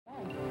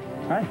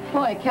Hi.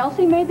 Boy,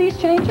 Kelsey made these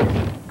changes?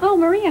 Oh,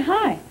 Maria,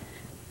 hi.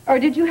 Or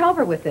did you help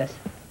her with this?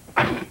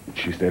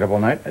 She stayed up all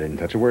night. I didn't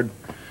touch a word.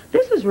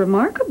 This was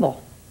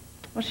remarkable.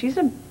 Well, she's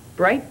a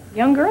bright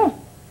young girl.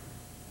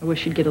 I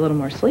wish she'd get a little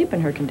more sleep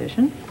in her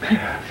condition.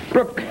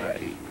 Brooke,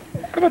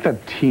 how about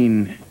that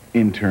teen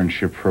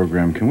internship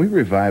program? Can we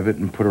revive it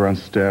and put her on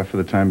staff for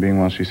the time being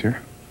while she's here?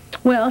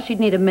 Well, she'd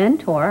need a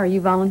mentor. Are you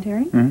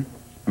volunteering? Mm-hmm.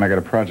 And I got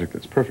a project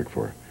that's perfect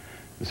for her.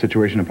 The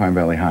situation at Pine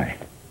Valley High.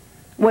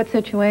 What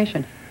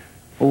situation?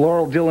 Well,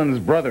 Laurel Dillon's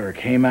brother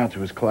came out to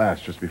his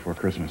class just before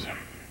Christmas.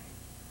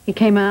 He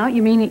came out?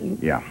 You mean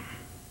he... Yeah.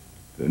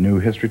 The new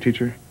history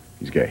teacher,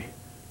 he's gay.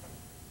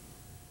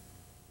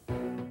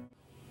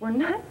 We're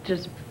not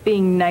just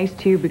being nice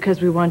to you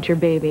because we want your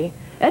baby.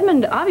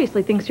 Edmund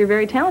obviously thinks you're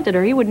very talented,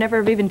 or he would never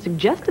have even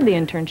suggested the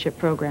internship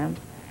program.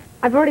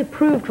 I've already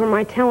proved where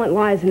my talent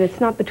lies, and it's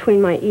not between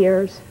my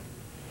ears.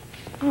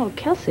 Oh,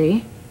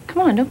 Kelsey,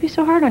 come on, don't be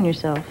so hard on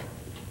yourself.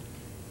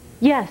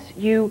 Yes,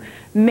 you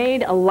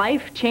made a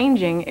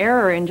life-changing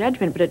error in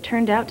judgment, but it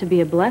turned out to be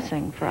a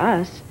blessing for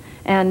us.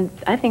 And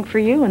I think for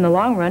you in the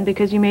long run,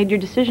 because you made your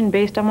decision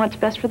based on what's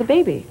best for the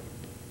baby.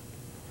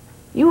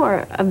 You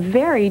are a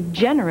very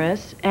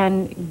generous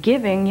and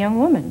giving young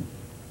woman.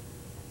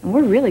 And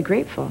we're really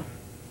grateful.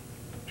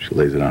 She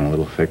lays it on a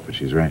little thick, but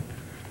she's right.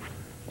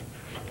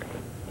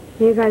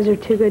 You guys are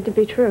too good to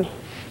be true.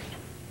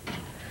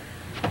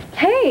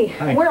 Hey,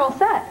 Hi. We're all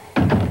set.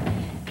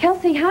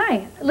 Kelsey,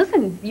 hi.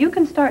 Listen, you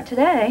can start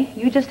today.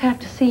 You just have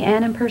to see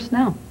Ann in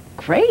personnel.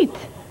 Great.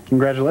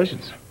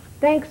 Congratulations.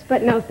 Thanks,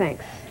 but no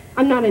thanks.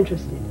 I'm not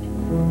interested.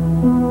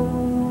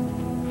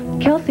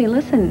 Kelsey,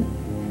 listen.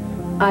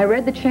 I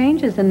read the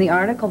changes in the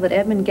article that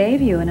Edmund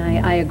gave you, and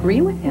I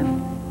agree with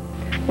him.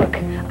 Look,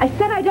 I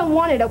said I don't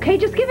want it, okay?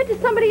 Just give it to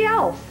somebody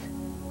else.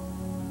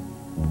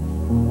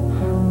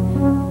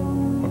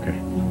 Okay.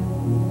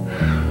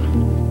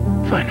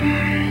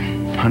 Fine.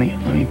 Honey,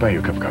 let me buy you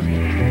a cup of coffee.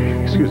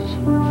 Excuse us.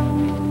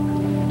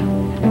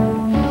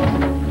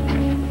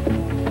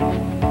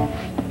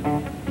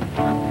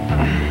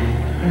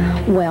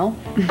 Well,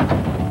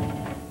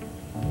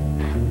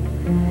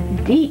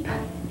 deep.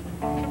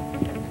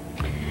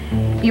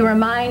 You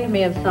remind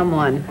me of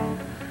someone.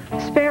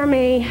 Spare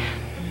me.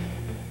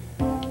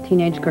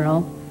 Teenage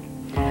girl.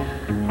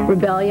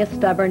 Rebellious,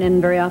 stubborn,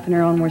 and very often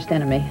her own worst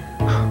enemy.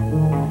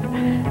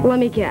 Let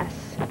me guess.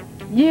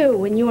 You,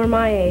 when you were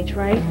my age,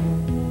 right?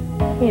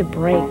 Give me a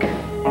break.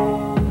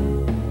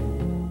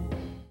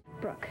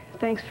 Brooke,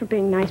 thanks for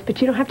being nice, but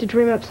you don't have to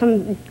dream up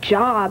some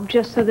job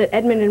just so that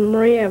Edmund and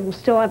Maria will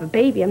still have a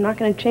baby. I'm not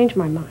going to change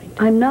my mind.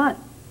 I'm not...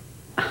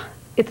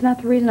 It's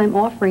not the reason I'm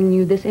offering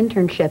you this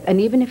internship.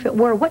 And even if it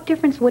were, what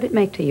difference would it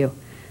make to you?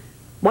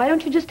 Why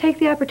don't you just take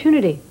the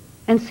opportunity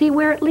and see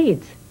where it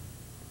leads?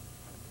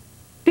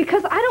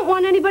 Because I don't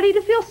want anybody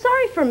to feel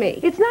sorry for me.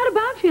 It's not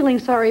about feeling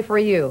sorry for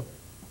you.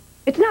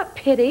 It's not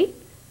pity.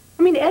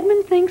 I mean,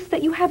 Edmund thinks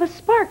that you have a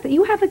spark, that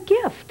you have a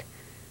gift.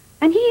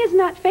 And he is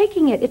not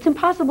faking it. It's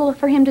impossible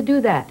for him to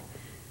do that.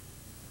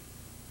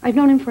 I've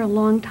known him for a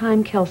long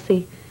time,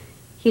 Kelsey.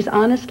 He's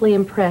honestly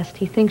impressed.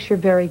 He thinks you're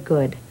very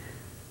good.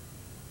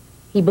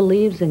 He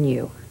believes in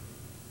you.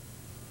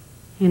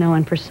 You know,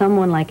 and for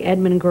someone like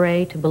Edmund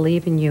Gray to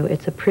believe in you,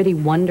 it's a pretty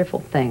wonderful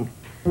thing.